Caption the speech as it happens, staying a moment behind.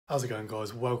How's it going,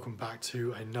 guys? Welcome back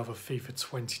to another FIFA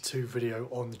 22 video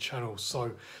on the channel.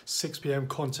 So 6 PM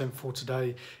content for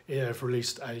today. I've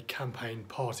released a campaign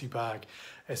party bag,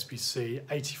 SBC,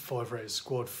 85 rated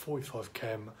squad, 45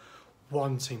 chem,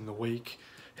 one team of the week.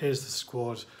 Here's the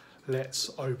squad. Let's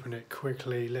open it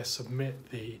quickly. Let's submit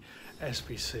the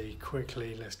SBC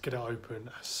quickly. Let's get it open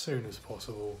as soon as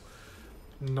possible.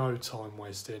 No time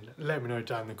wasting. Let me know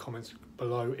down in the comments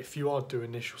below if you are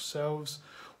doing this yourselves,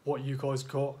 what you guys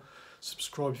got.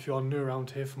 Subscribe if you are new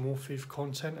around here for more FIFA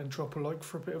content, and drop a like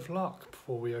for a bit of luck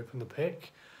before we open the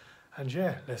pick. And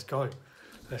yeah, let's go.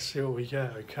 Let's see what we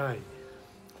get. Okay,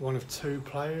 one of two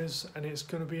players, and it's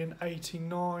going to be an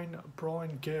 89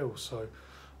 Brian Gill. So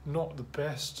not the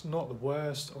best, not the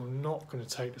worst. I'm not going to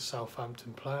take the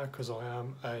Southampton player because I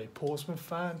am a Portsmouth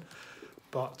fan.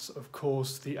 But of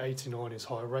course the 89 is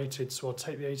higher rated, so I'll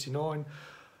take the 89.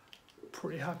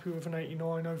 Pretty happy with an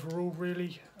 89 overall,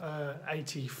 really.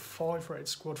 85 rated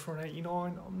squad for an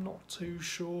 89, I'm not too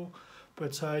sure.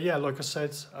 But yeah, like I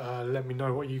said, let me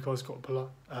know what you guys got below,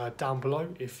 down below.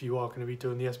 If you are going to be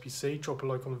doing the SBC, drop a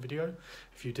like on the video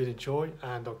if you did enjoy,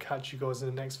 and I'll catch you guys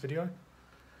in the next video.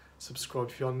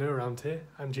 Subscribe if you are new around here,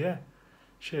 and yeah,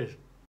 cheers.